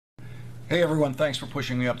Hey everyone, thanks for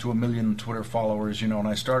pushing me up to 1 million Twitter followers. You know, when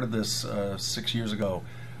I started this 6 years ago,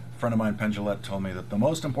 a friend of mine, Penn told me that the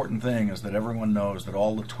most important thing is that everyone knows that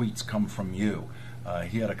all the tweets come from you.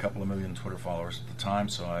 He had a couple of million Twitter followers at the time,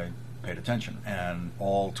 so I paid attention. And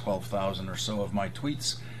all 12,000 or so of my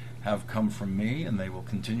tweets have come from me, and they will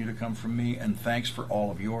continue to come from me. And thanks for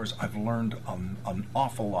all of yours. I've learned an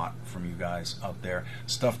awful lot from you guys out there,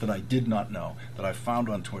 stuff that I did not know, that I found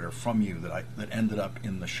on Twitter from you, that ended up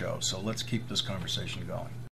in the show. So let's keep this conversation going.